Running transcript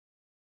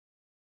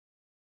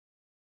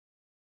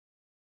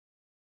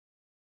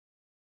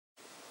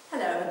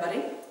Hello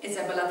everybody,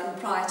 Isabella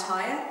from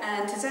Priorattire,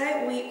 and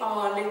today we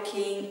are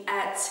looking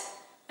at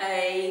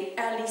a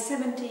early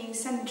 17th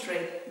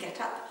century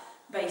get-up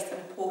based on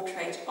a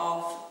portrait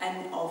of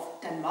Anne of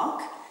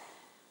Denmark,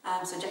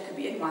 so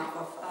Jacobean wife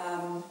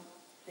of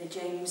the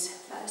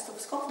James I of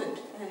Scotland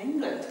and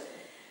England.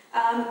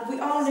 We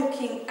are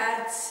looking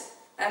at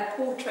a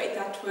portrait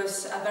that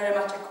was very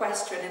much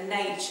equestrian in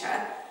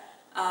nature,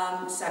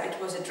 so it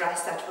was a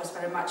dress that was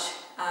very much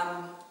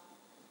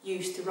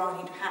used to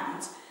riding to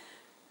hounds.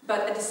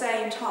 But at the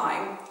same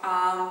time,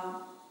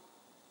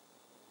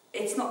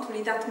 it's not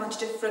really that much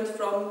different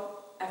from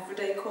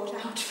everyday court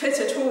outfit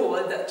at all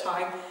at that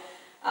time.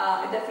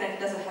 It definitely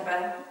doesn't have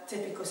a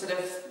typical sort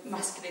of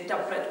masculine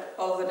doublet,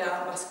 although there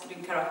are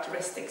masculine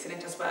characteristics in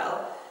it as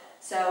well.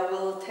 So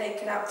we'll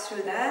take it out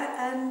through there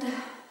and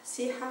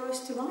see how it's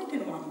to ride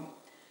in one.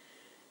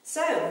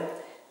 So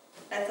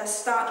let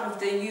us start with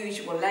the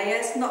usual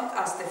layers, not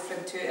as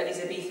different to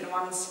Elizabethan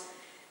ones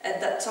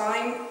at that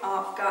time.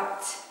 I've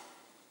got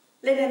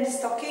linen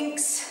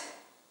stockings,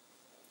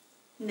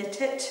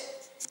 knitted,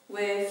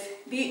 with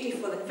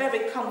beautiful and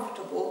very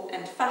comfortable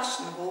and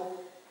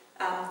fashionable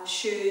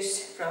shoes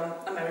from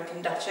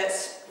American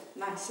Duchess,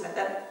 nice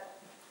leather.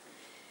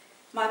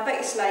 My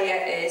base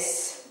layer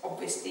is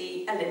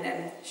obviously a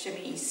linen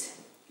chemise.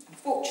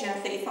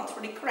 Unfortunately, it's not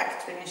really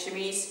correct linen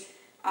chemise.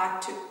 I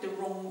took the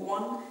wrong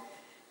one.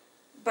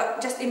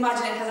 But just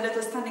imagine it has a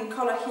little standing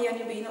collar here and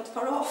you'll be not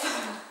far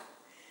off.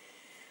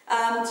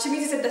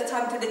 Chemises at that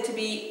time tended to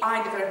be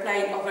either very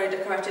plain or very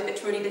decorated.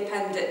 It really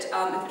depended.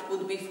 If it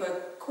would be for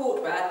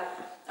court wear,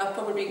 I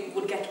probably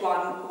would get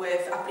one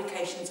with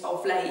applications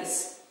of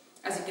lace,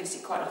 as you can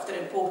see quite often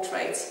in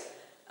portraits.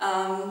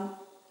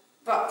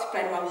 But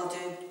plain one will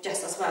do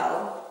just as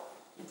well,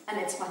 and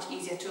it's much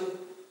easier to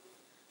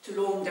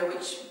launder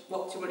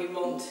what you really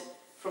want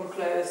from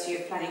clothes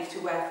you're planning to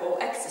wear for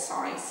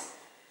exercise.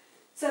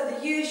 So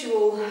the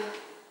usual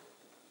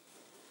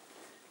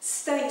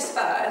stays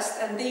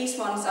first, and these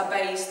ones are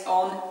based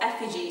on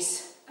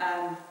effigies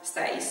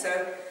stays,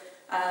 so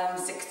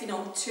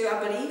 1602 I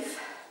believe,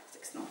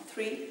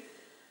 1603.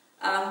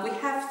 We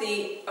have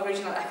the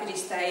original effigy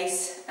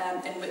stays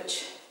in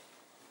which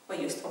were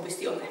used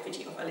obviously on the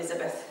effigy of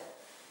Elizabeth,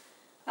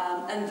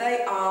 and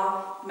they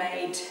are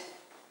made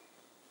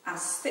as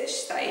stitch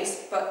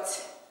stays,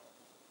 but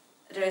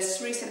there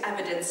is recent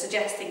evidence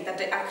suggesting that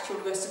they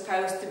actually were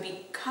supposed to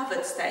be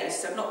covered stays,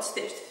 so not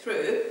stitched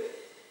through,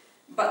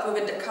 but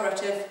with a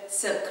decorative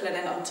silk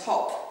linen on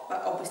top,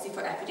 but obviously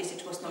for effigies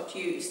it was not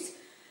used.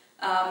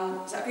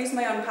 So I've used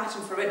my own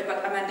pattern for it,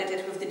 but amended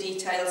it with the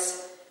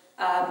details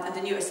and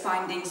the newest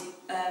findings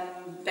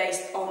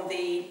based on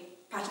the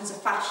Patterns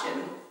of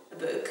Fashion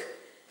book,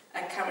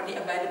 currently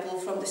available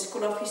from the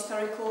School of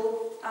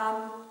Historical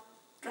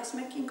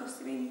Dressmaking,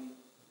 Costuming,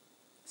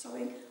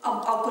 Sewing.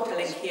 I'll put a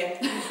link here.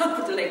 I'll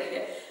put a link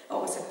here. I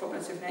always have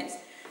problems with names.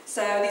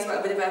 So these were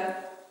a bit of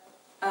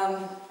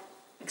an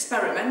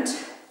experiment,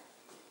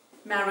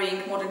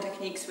 marrying modern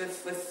techniques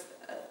with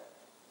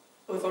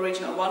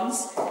original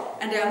ones,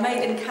 and they are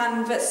made in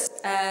canvas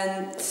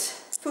and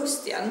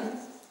fustian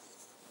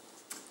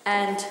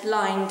and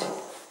lined,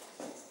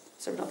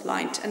 so not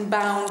lined, and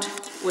bound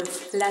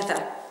with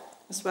leather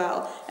as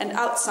well, and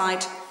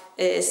outside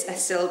is a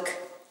silk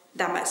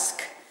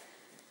damask.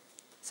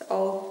 So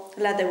all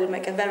leather would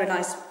make a very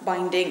nice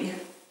binding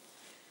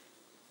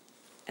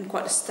and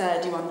quite a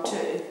sturdy one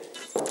too.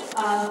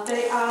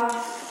 They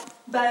are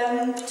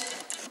bound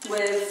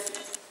with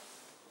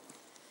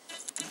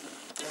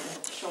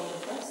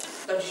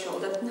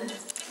shoulder.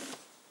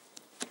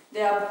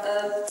 They are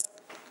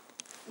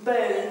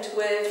bound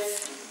with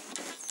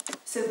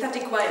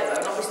synthetic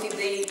whalebone. Obviously,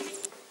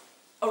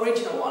 the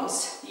original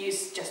ones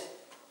used just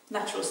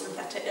natural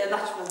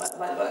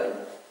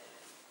whalebone.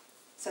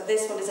 So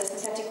this one is a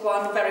synthetic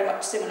one, very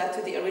much similar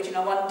to the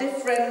original one.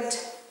 Different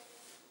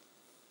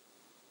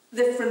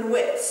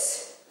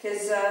widths,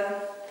 because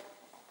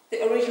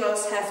the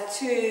originals have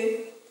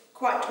two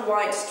quite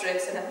wide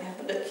strips, and let me have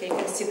a look here. You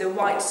can see the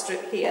wide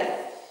strip here.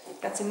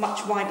 That's a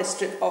much wider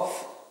strip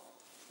of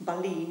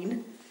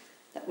baleen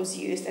that was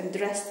used, and the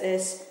rest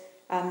is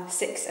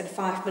 6 and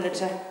 5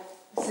 millimeter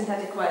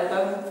synthetic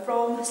whalebone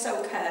from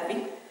So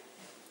Curvy,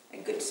 a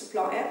good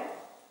supplier.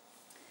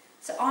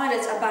 So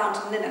eyelets are bound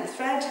in linen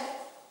thread,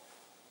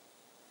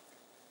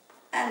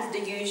 and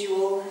the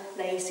usual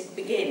lacing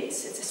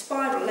begins. It's a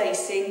spiral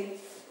lacing,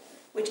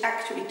 which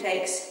actually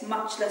takes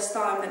much less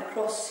time than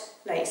cross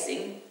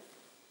lacing.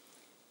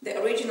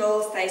 The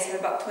original stays have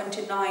about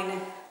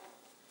 29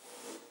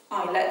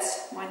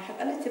 eyelets, mine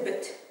have a little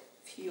bit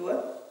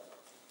fewer.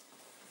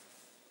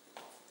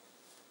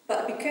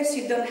 But because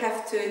you don't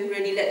have to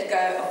really let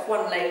go of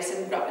one lace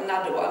and grab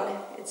another one,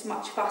 it's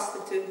much faster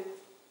to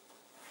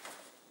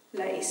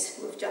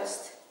lace with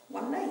just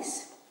one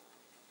lace.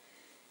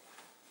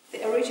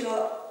 The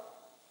original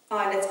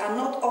eyelets are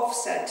not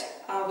offset.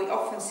 We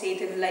often see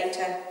it in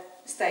later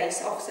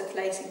stays, offset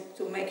lacing,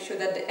 to make sure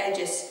that the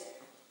edges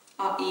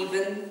are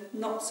even,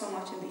 not so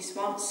much in these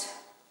ones.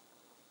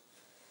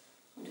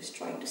 I'm just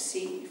trying to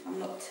see if I'm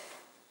not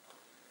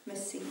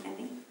missing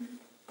any.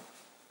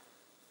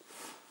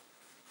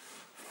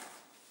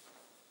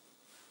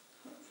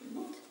 Hopefully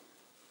not.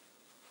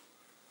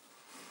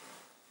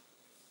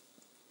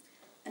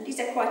 And these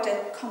are quite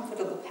a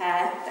comfortable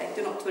pair. They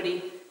do not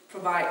really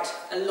provide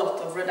a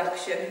lot of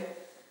reduction,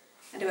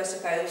 and they were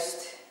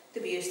supposed to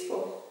be used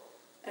for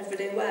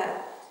everyday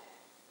wear.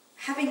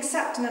 Having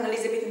sat in an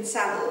Elizabethan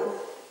saddle,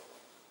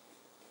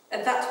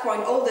 at that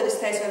point all the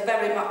stays were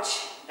very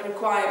much a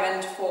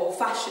requirement for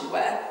fashion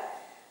wear.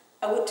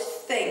 I would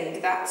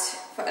think that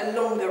for a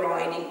longer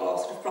riding or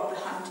sort of proper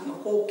hunting or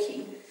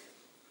hawking,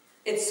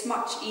 it's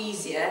much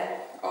easier,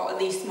 or at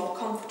least more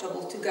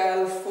comfortable, to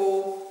go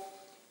for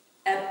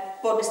a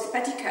bodiced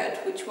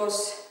petticoat, which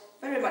was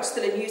very much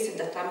still in use at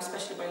that time,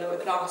 especially by lower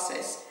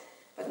classes,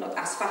 but not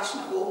as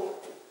fashionable.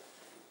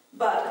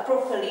 But a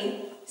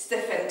properly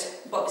stiffened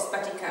bodiced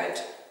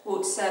petticoat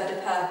would serve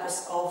the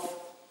purpose of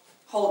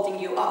holding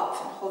you up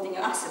and holding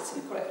your assets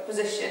in the correct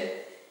position,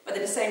 but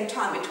at the same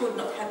time it would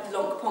not have the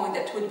long point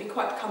that would be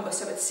quite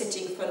cumbersome at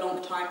sitting for a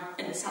long time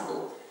in the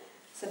saddle.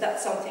 So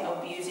that's something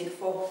I'll be using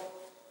for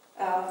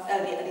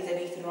early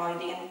Elizabethan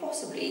riding, and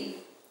possibly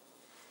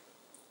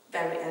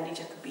very early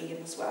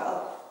Jacobean as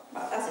well.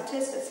 But as it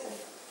is,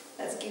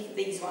 let's give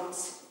these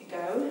ones a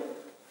go.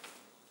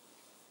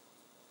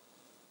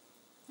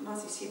 And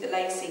as you see, the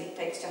lacing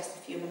takes just a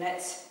few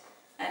minutes.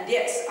 And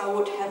yes, I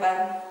would have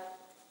a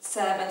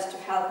servant to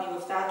help me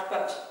with that,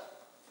 but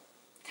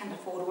can't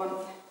afford one.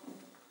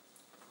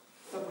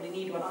 Don't really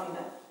need one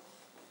either.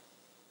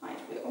 Right,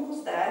 we're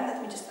almost there.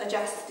 Let me just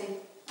adjust the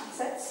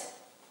assets.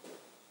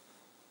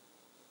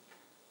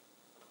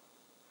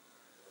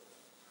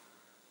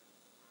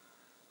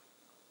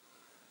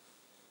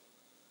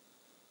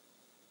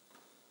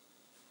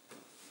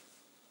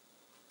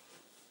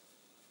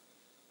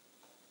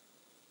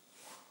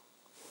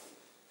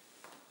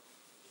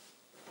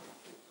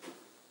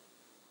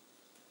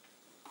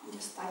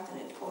 Just tighten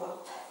it all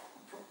up.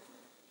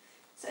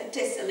 So it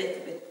is a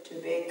little bit too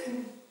big.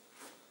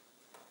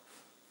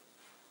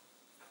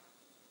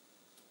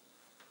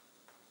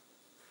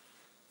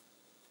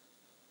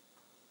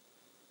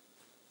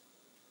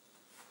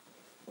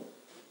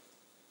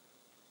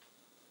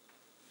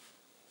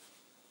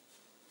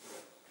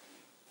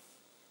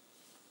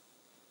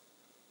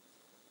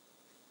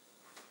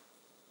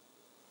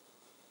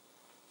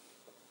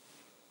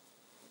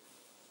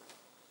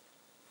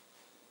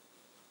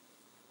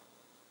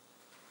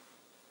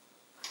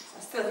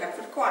 Still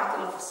have quite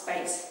a lot of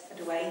space at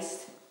the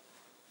waist.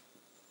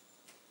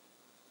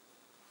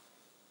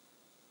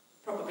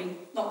 Probably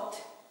not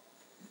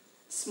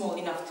small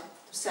enough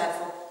to serve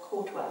for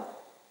court wear,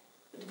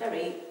 but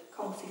very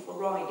comfy for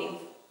riding.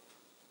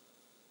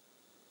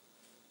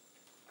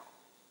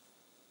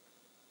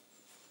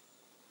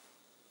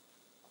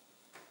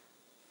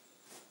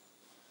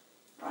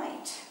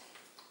 Right,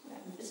 we're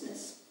in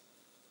business.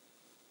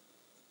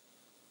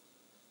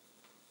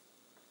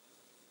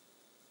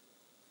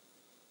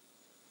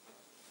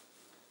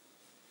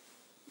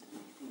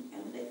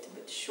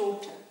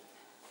 Shorter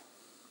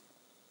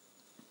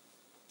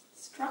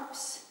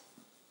straps.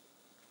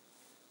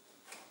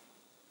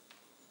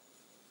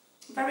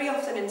 Very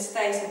often in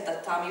stays at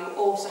that time you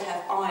also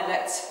have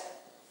eyelets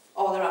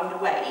all around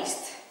the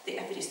waist. The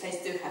effigy stays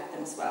do have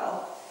them as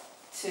well,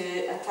 to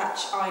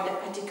attach either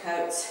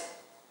petticoats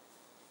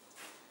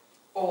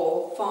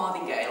or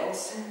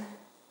farthingales.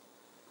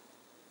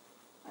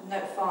 And no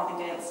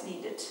farthingales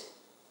needed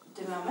at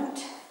the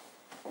moment.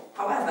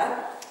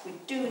 However, we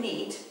do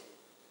need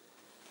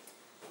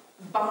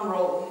bum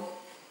roll.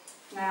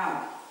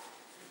 Now,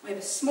 we have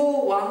a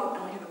small one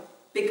and we have a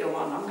bigger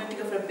one. I'm going to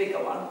go for a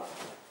bigger one.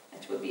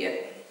 It will be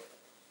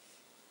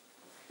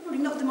probably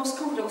not the most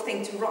comfortable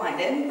thing to ride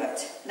in,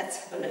 but let's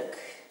have a look.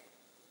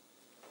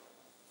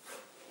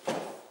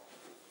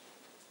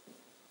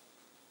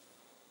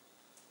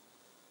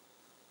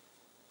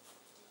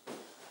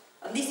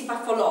 At least if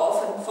I fall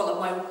off and follow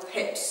my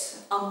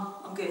hips,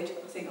 I'm good.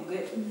 I think I'm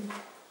good.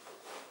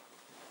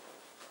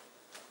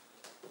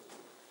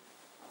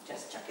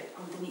 Just chuck it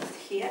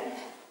underneath here.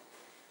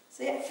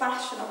 So yeah,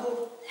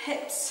 fashionable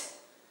hips.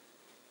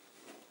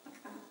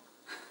 Like that.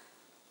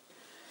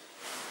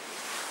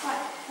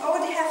 Right, I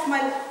already have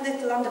my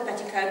little under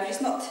petticoat, which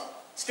is not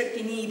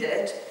strictly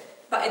needed,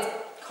 but it's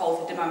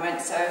cold at the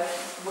moment, so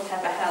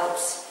whatever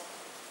helps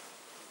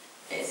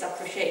is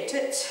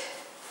appreciated.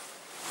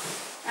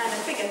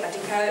 And a bigger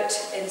petticoat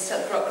in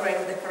silk rock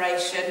rail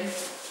decoration.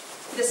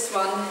 This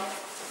one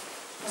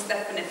was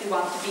definitely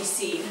one to be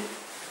seen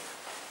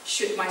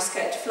should my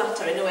skirt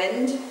flutter in the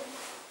wind.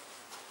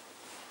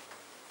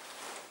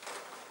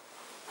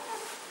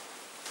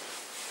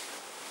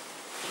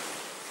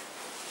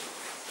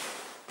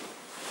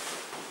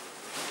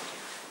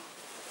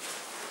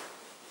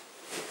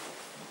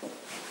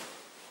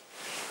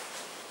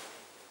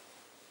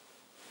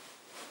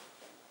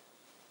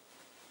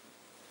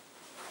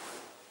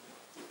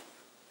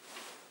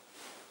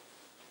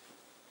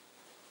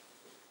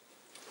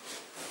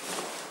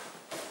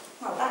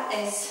 Well, that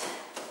is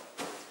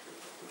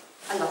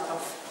a lot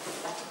of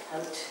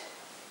petticoat.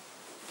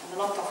 and a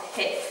lot of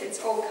hip.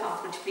 It's all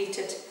cartridge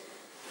pleated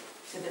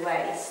to the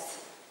waist.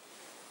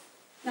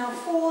 Now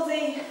for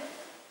the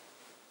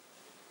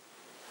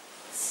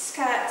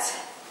skirt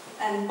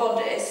and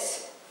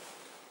bodice,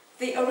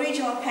 the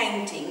original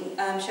painting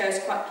shows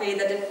quite clearly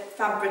that the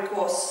fabric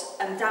was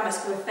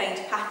damask with a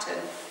faint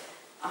pattern.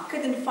 I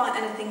couldn't find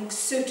anything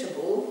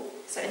suitable,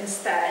 so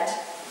instead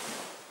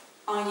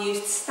I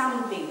used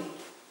stamping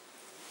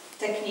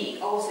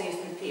technique, also used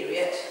in the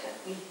period.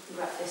 Let me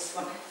grab this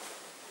one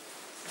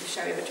to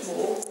show you a bit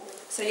more.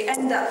 So you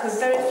end up with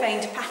very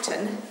faint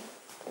pattern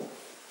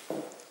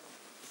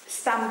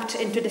stamped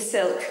into the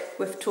silk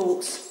with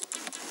tools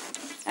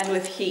and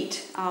with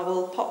heat. I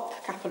will pop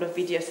a couple of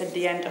videos at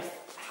the end of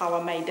how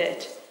I made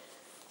it,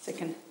 so you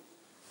can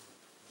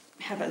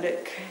have a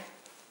look.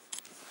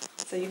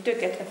 So you do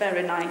get a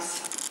very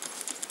nice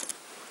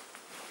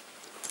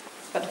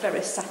but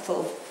very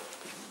subtle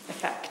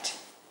effect.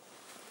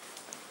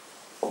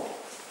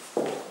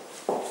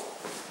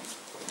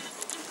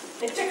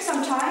 It took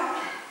some time,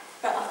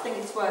 but I think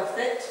it's worth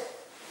it.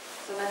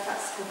 So let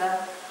us have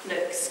a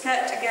look.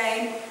 Skirt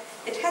again.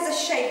 It has a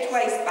shaped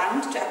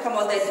waistband to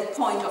accommodate the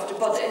point of the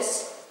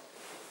bodice,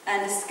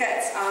 and the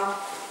skirts are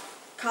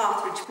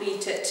cartridge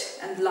pleated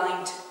and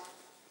lined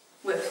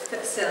with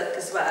silk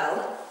as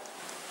well.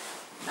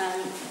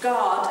 And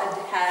guard at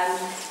the hem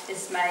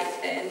is made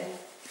in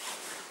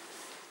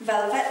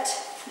velvet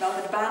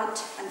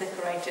band and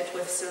decorated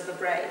with silver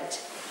braid.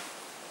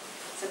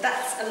 So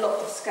that's a lot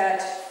of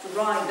skirt to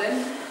ride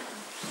in.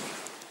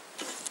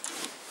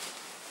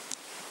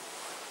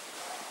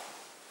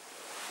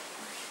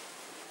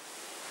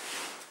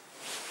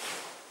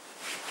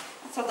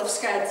 Sort of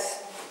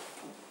skirts,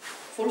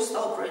 full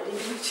stop really,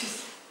 which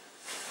is,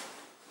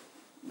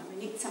 now we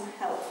need some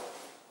help,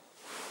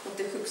 but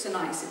the hooks are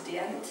nice at the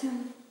end.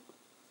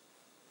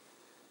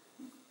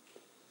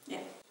 Yeah,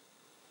 I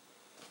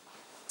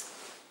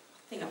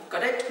think I've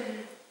got it.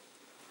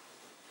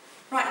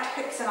 Right,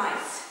 hooks are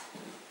nice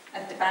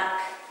at the back.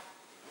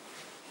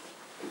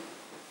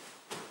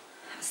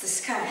 That's the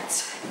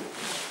skirts,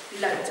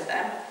 loads of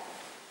them,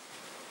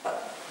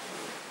 but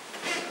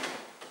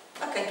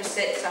I'm going to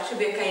sit, so I should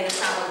be okay in the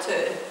saddle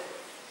too.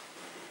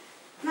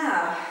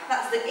 Now,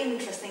 that's the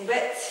interesting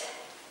bit.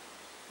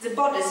 The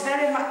bodice,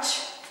 very much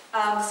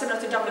similar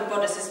to doublet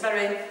bodice, is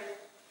very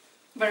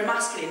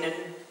masculine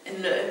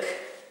in look,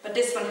 but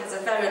this one has a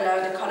very low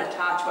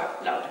décolletage, well,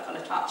 low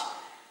décolletage.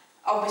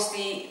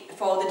 Obviously,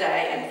 for the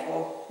day and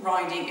for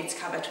riding, it's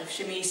covered with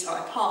chemise or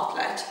a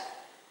partlet,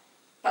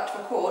 but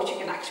for court, you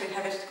can actually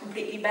have it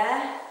completely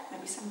bare,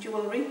 maybe some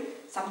jewellery,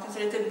 sometimes a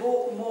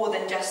little more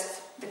than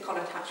just the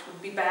décolletage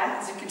would be bare,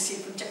 as you can see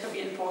from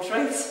Jacobean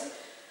portraits.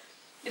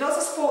 It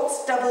also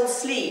sports double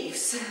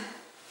sleeves.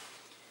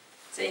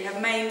 So you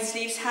have main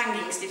sleeves,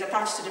 hanging sleeves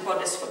attached to the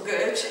bodice for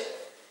good,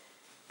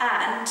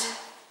 and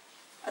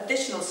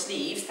additional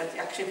sleeves that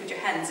you actually put your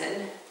hands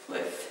in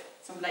with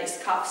some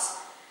lace cuffs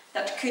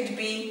that could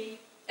be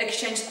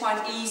exchanged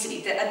quite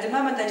easily. At the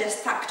moment they're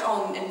just tacked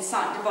on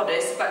inside the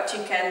bodice, but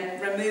you can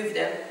remove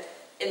them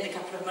in a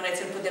couple of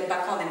minutes and put them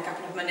back on in a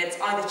couple of minutes,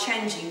 either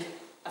changing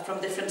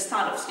from different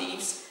style of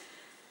sleeves.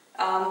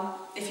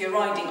 If you're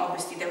riding,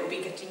 obviously they will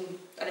be getting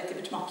a little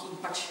bit mucky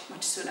much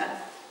sooner,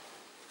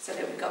 so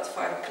they will go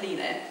for a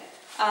cleaner.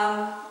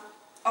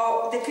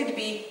 Or they could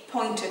be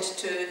pointed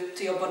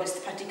to your bodice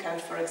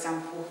petticoat, for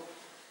example.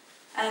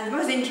 And the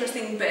most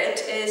interesting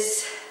bit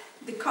is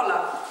the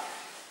collar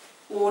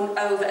worn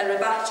over a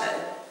rebatto.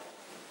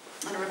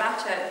 And a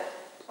rebatto,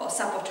 or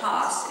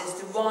sabotage, is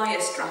the wire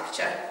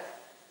structure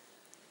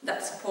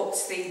that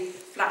supports the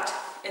flat,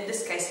 in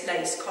this case,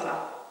 lace collar.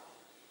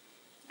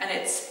 And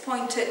it's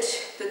pointed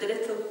to the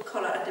little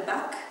collar at the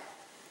back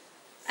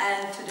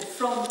and to the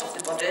front of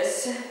the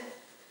bodice.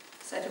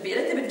 So it will be a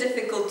little bit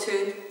difficult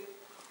to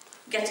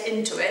get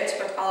into it,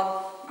 but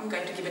I'm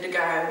going to give it a go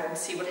and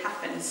see what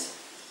happens.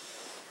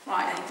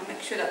 Right, I need to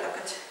make sure that I've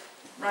got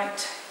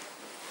right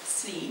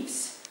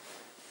sleeves,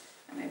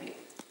 and maybe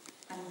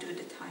undo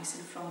the ties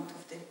in front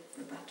of the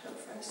rebatto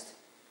first.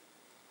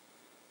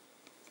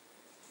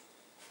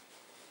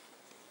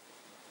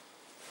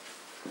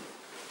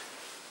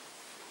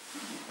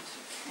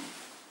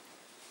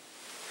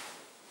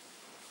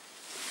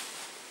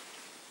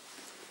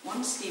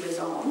 One sleeve is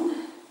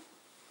on.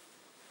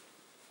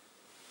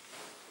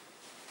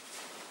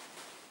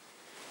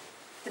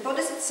 The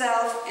bodice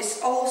itself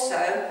is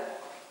also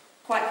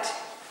quite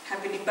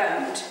heavily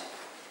boned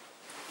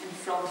in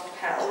front to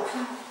help.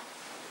 And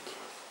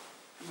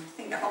I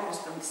think I've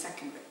almost done the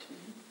second bit.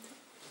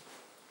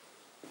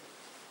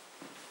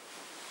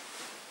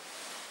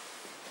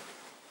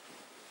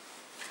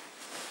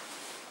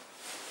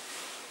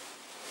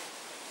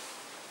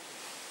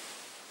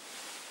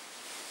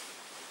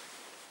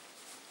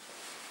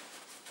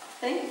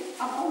 I think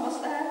I'm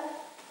almost there.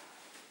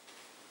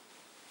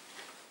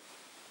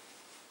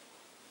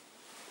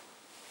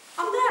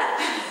 I'm there.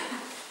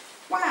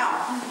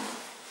 Wow.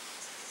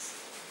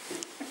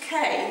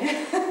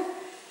 Okay.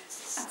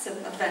 That's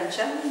an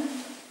adventure.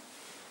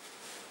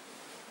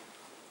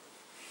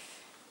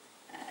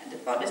 And the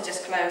bodice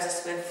just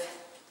closes with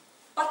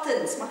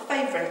buttons, my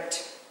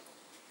favourite.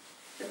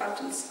 The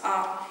buttons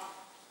are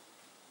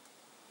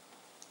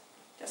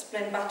just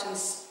plain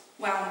buttons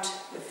wound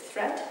with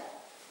thread,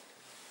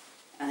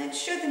 and it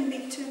shouldn't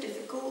be too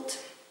difficult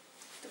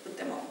to put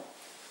them on.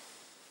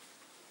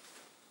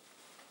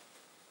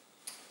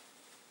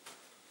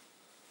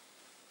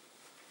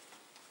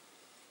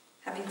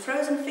 Having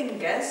frozen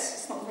fingers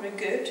is not very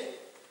good,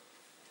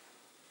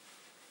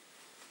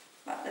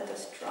 but let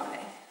us try.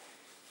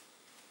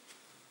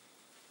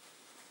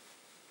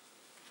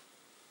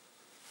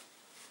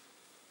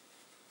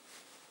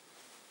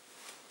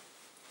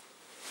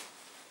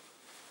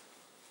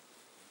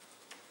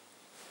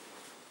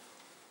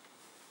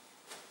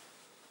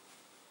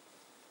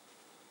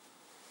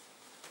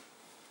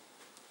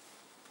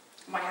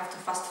 I might have to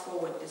fast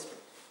forward this bit.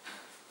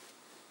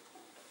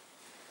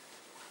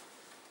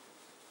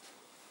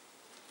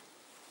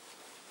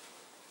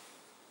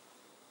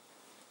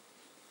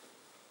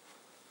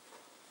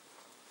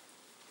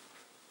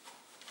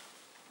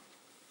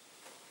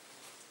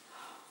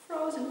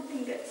 Frozen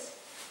fingers.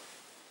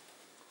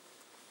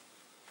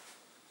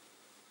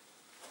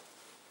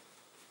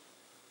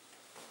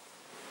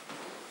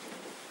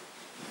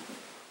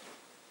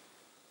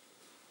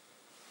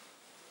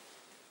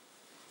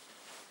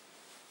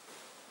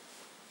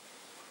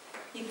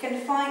 You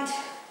can find,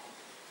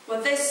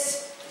 well,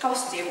 this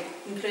costume,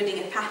 including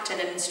a pattern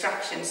and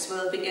instructions,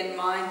 will be in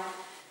my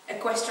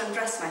equestrian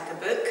dressmaker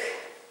book.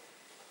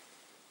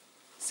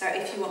 So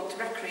if you want to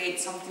recreate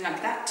something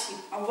like that, you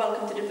are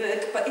welcome to the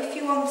book. But if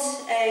you want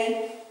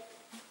a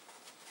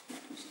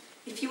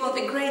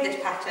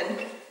graded pattern,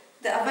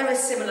 there are very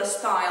similar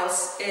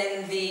styles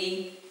in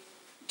the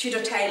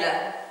Tudor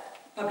Tailor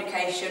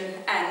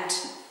publication, and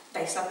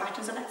they sell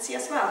patterns on Etsy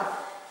as well.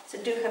 So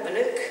do have a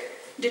look.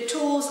 The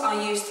tools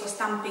I used for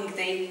stamping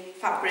the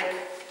fabric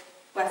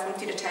were from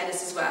Tudor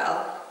Tailors as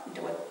well, and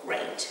they were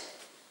great.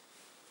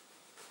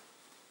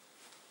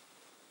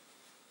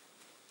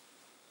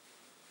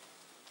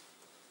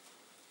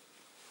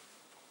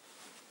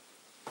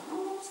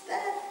 Almost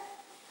there.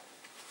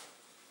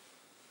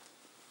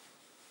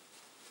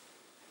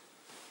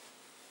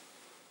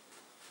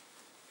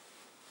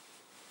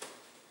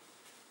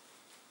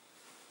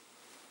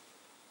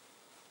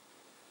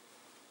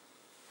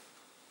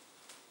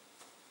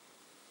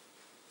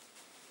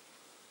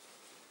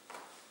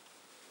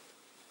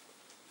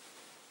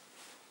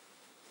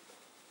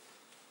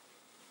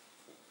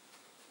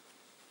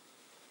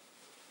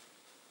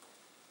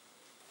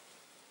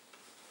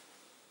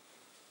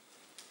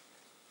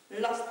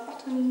 Last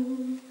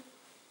button.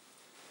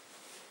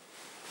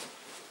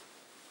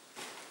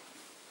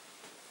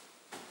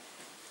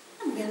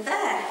 And we're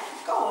there.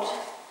 God.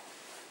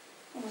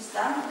 Almost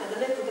done. With a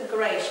little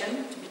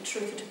decoration to be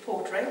true to the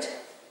portrait.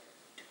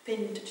 To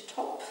pin to the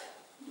top.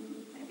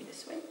 Maybe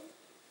this way.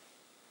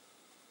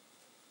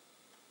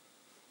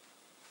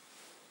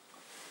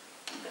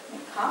 I've got my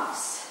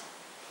cuffs.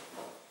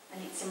 I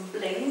need some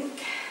bling.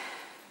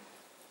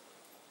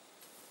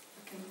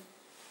 I can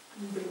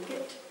unbring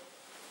it.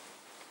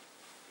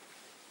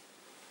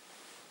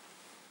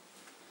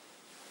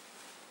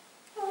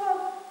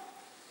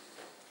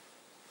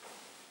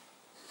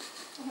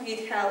 I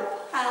need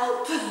help.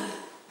 Help!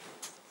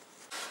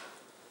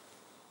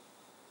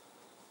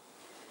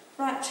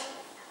 Right,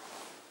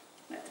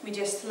 let me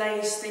just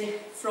lace the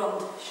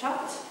front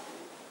shut.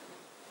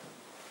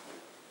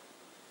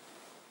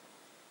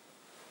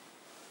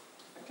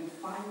 If I can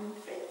find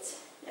it.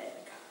 There we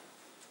go.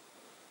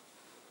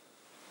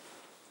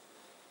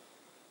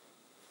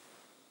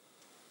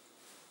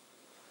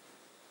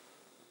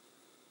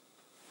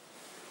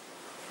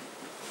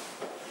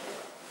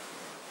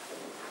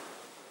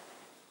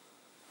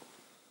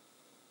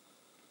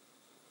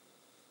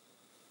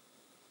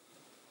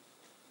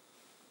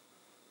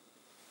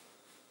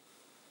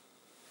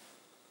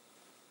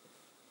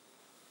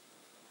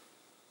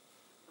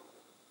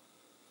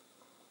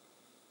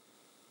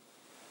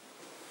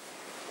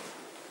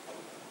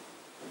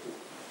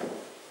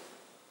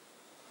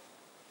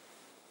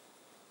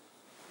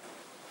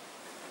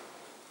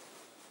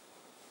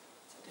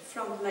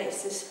 Front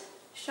lace is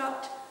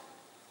shut,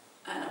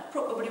 and I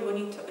probably will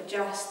need to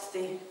adjust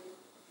the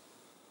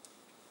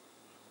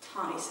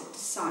ties at the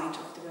side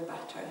of the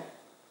rebatto.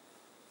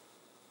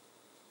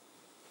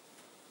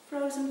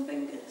 Frozen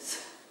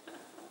fingers.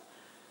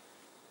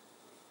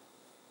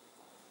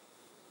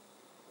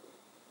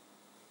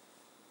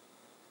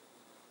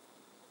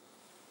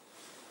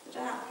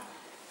 Ta-da!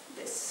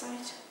 This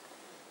side.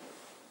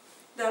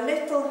 There are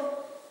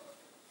little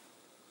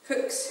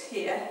hooks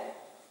here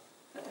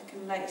that I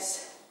can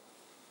lace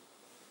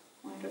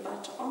my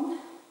rebatto on,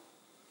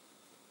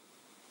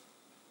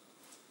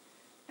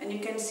 and you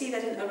can see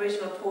that in the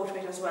original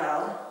portrait as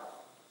well.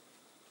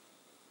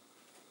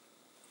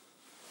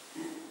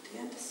 And the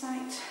other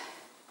side,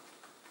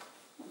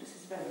 oh, this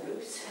is very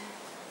loose.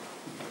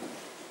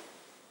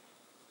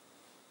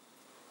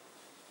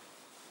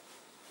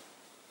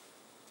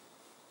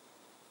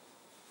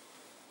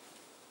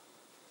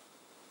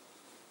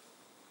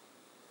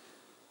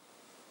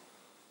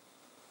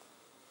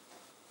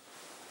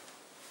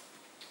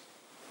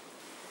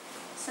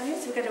 So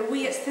yes, we get a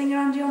weird thing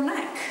around your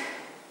neck.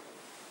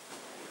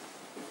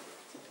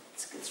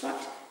 It's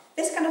right.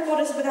 This kind of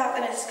bodice without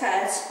any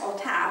skirts or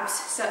tabs,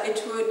 so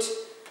it would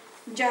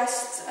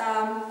just,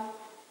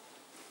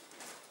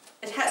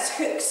 it has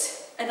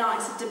hooks and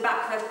eyes at the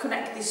back that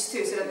connect these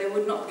two so that they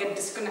would not get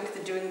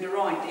disconnected during the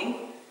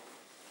riding.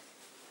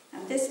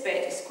 And this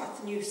bit is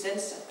quite a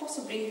nuisance, so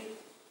possibly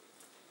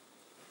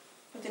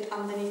put it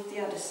underneath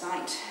the other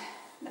side.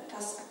 Let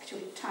us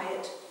actually tie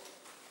it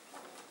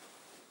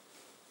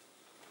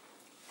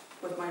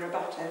with my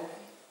rabatto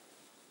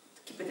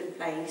to keep it in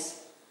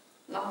place.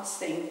 Last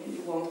thing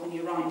you want when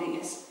you're riding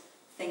is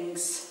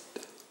things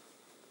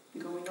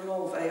going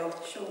all over your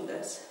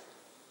shoulders.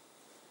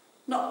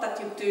 Not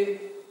that you do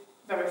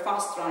very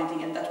fast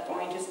riding at that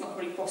point, it's not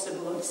really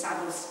possible on the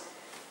saddles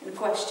in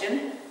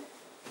question.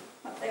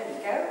 But there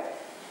we go.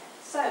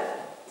 So,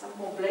 some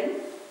more bling.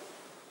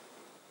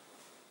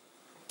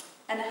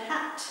 And a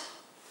hat.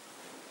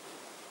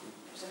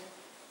 It's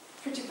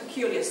a pretty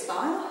peculiar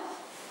style.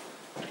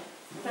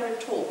 Very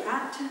tall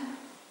hat.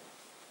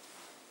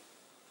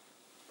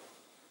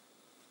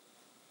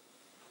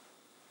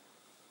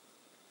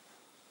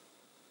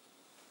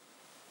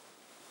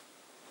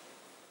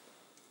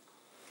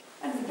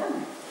 And we're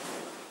done,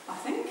 I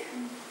think.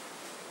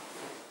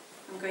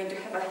 I'm going to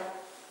have a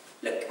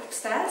look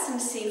upstairs and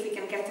see if we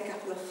can get a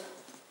couple of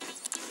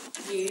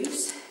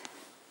views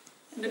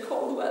in the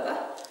cold weather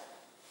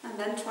and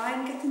then try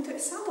and get into a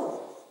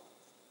saddle.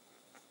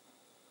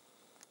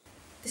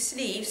 The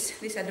sleeves,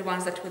 these are the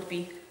ones that would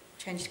be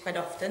changed quite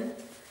often,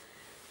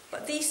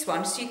 but these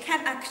ones you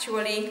can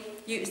actually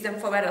use them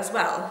for wear as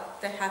well.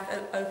 They have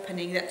an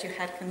opening that your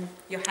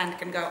hand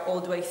can go all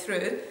the way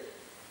through,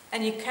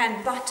 and you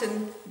can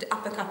button the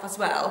upper cuff as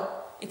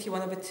well if you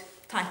want a bit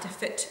tighter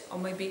fit or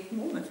maybe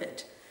warmer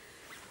fit.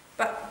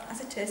 But as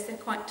it is, they're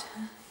quite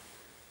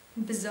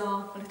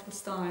bizarre little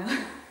style.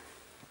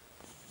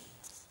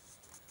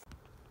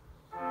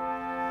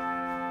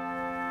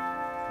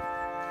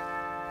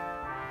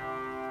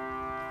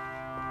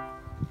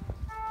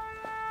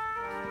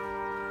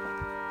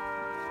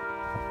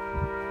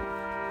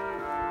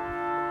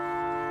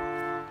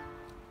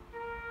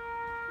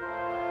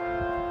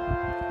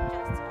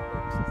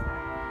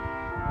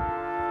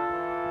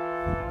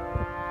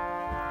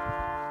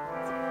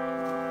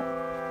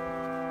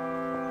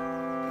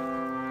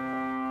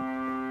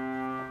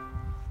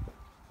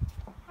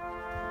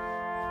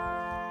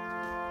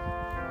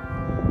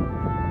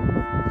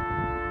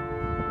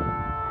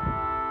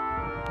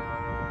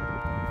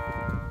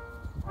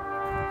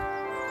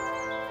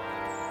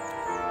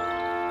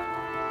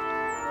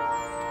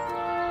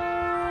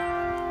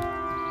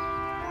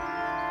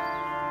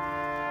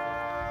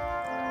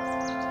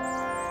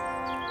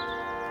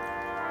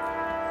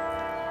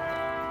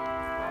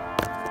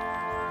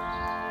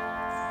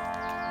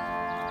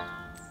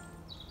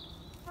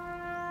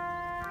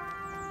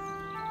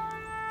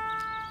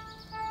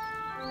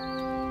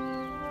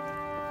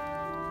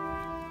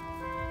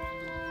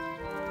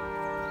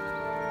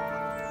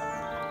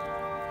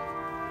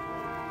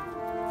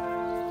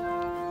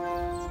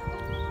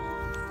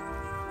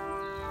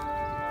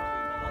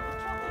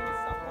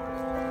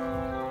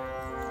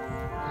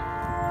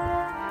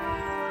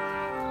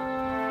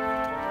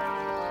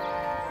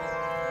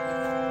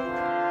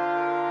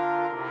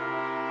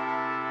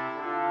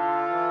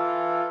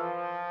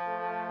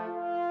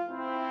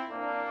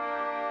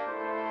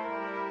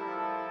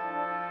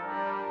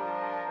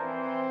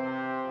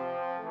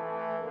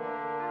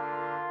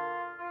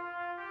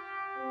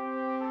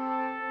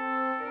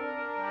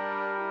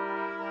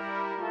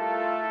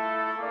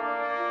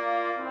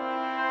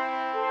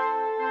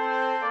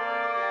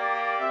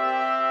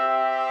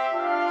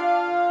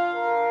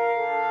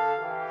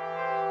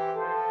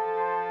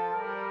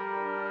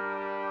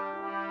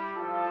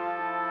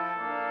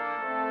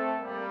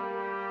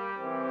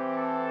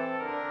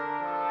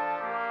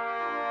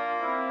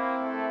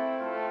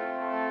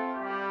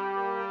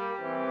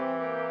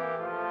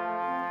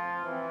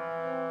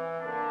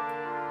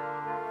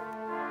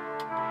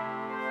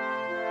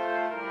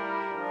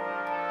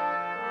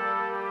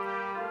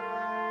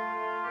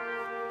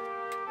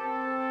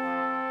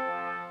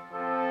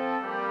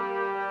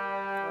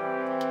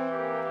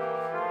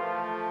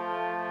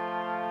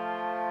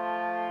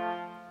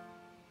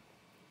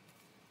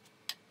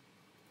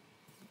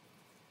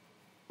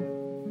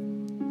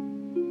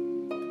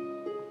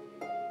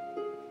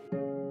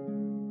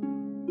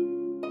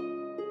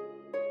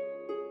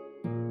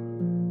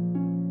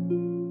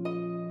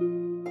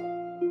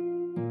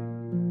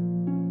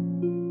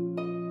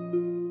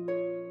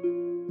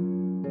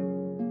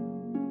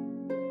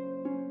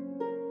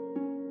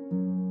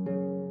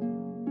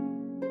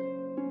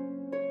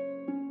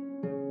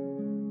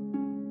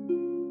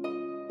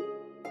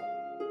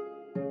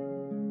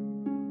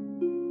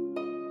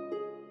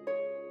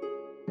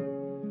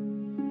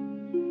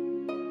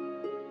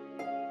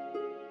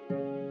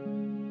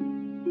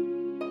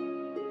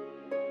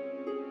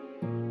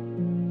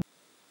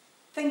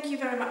 Thank you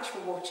very much for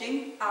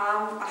watching.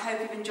 I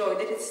hope you've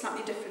enjoyed it. It's a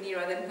slightly different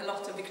era than a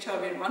lot of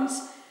Victorian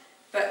ones.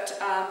 But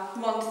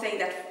one thing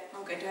that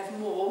I'm going to have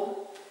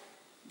more,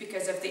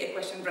 because of the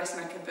Equestrian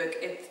Dressmaker book,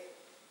 it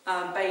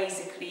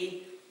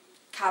basically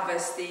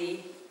covers the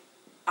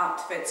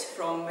outfits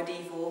from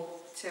medieval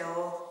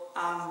till,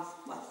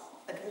 well,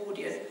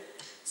 Edwardian.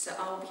 So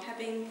I'll be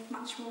having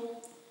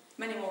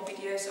many more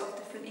videos of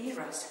different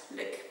eras.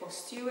 Look for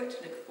Stuart,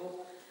 look for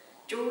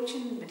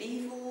Georgian,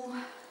 medieval,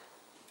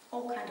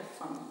 all kind of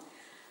fun.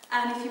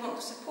 And if you want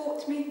to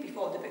support me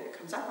before the book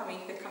comes out, I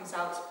mean, if it comes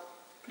out,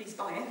 please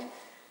buy it.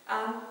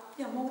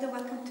 You're more than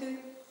welcome to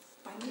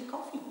buy me a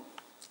coffee.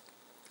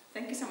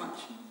 Thank you so much.